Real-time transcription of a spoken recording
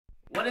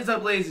What is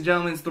up, ladies and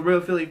gentlemen? It's the Real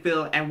Philly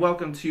Phil, and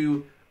welcome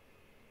to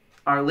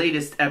our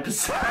latest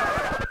episode.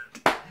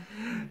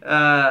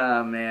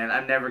 Man,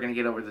 I'm never gonna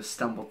get over this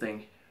stumble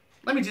thing.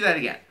 Let me do that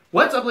again.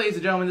 What's up, ladies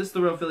and gentlemen? This is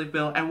the Real Philly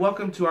Phil, and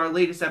welcome to our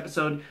latest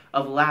episode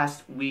of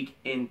Last Week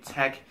in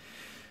Tech.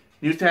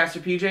 Newscaster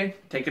PJ,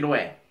 take it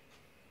away.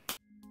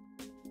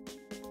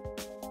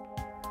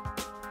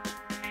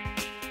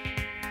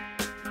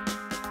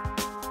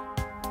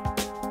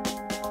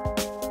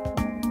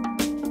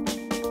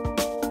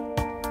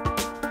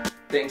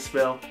 Thanks,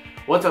 Phil.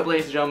 What's up,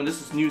 ladies and gentlemen?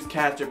 This is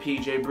Newscaster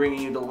PJ bringing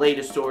you the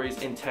latest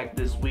stories in tech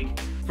this week.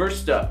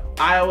 First up,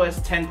 iOS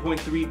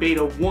 10.3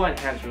 Beta 1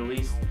 has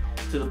released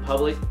to the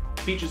public.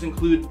 Features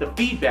include the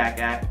Feedback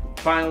app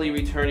finally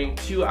returning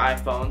to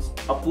iPhones,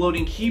 a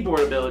floating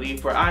keyboard ability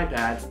for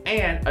iPads,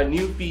 and a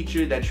new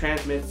feature that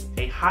transmits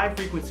a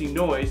high-frequency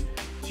noise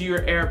to your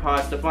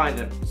AirPods to find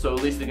them. So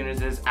at least the good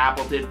news is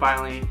Apple did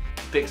finally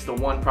fix the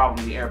one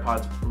problem the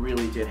AirPods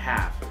really did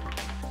have.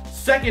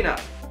 Second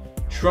up,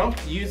 Trump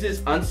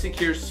uses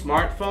unsecure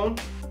smartphone?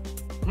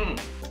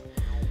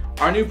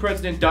 Our new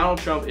president, Donald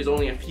Trump, is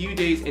only a few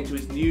days into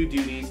his new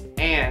duties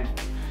and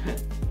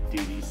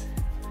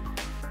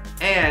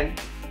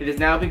it has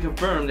now been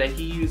confirmed that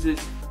he uses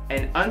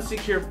an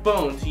unsecure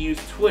phone to use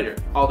Twitter,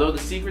 although the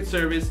Secret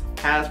Service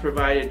has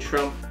provided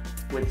Trump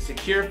with a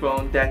secure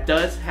phone that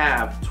does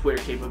have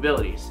Twitter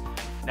capabilities.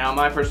 Now,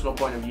 my personal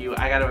point of view,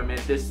 I gotta admit,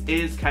 this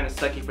is kind of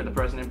sucky for the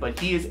president, but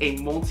he is a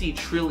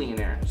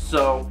multi-trillionaire,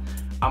 so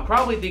I'm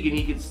probably thinking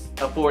he could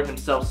afford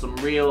himself some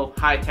real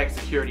high-tech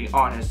security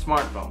on his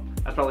smartphone.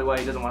 That's probably why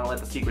he doesn't want to let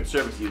the Secret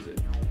Service use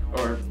it,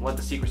 or let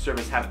the Secret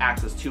Service have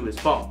access to his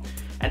phone.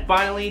 And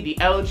finally, the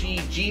LG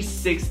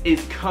G6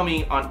 is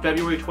coming on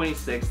February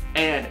 26th,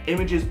 and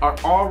images are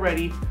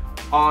already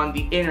on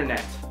the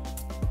internet.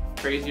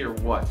 Crazy or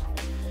what?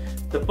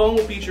 The phone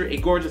will feature a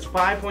gorgeous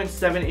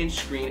 5.7-inch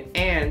screen,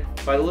 and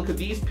by the look of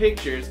these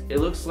pictures, it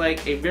looks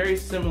like a very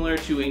similar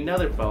to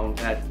another phone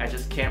that I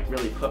just can't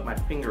really put my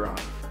finger on.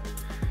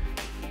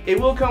 It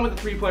will come with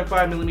a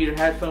 3.5mm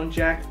headphone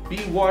jack,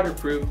 be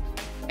waterproof,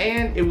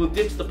 and it will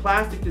ditch the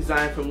plastic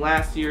design from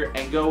last year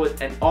and go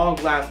with an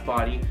all-glass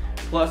body,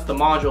 plus the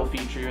module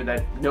feature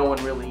that no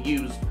one really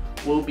used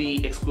will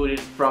be excluded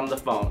from the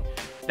phone.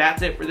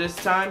 That's it for this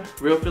time.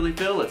 Real Philly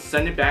Phil, let's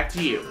send it back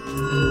to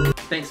you.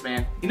 Thanks,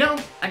 man. You know,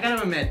 I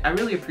gotta admit, I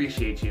really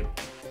appreciate you,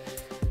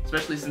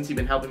 especially since you've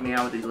been helping me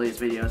out with these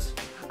latest videos.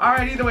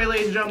 Alright, either way,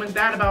 ladies and gentlemen,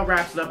 that about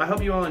wraps it up. I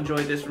hope you all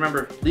enjoyed this.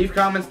 Remember, leave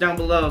comments down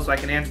below so I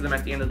can answer them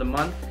at the end of the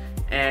month.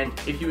 And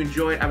if you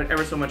enjoyed, I would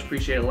ever so much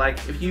appreciate a like.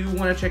 If you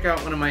want to check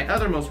out one of my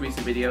other most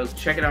recent videos,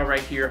 check it out right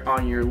here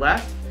on your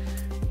left.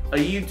 A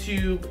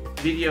YouTube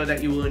video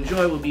that you will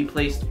enjoy will be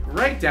placed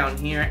right down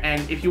here.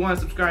 And if you want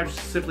to subscribe,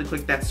 just simply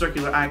click that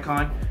circular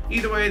icon.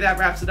 Either way, that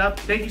wraps it up.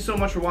 Thank you so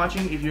much for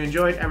watching. If you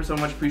enjoyed, ever so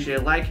much appreciate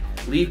a like.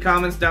 Leave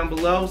comments down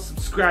below.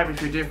 Subscribe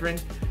if you're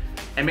different.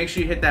 And make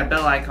sure you hit that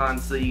bell icon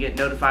so you get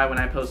notified when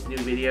I post new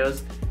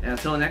videos. And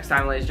until next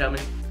time, ladies and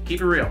gentlemen,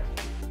 keep it real.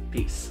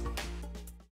 Peace.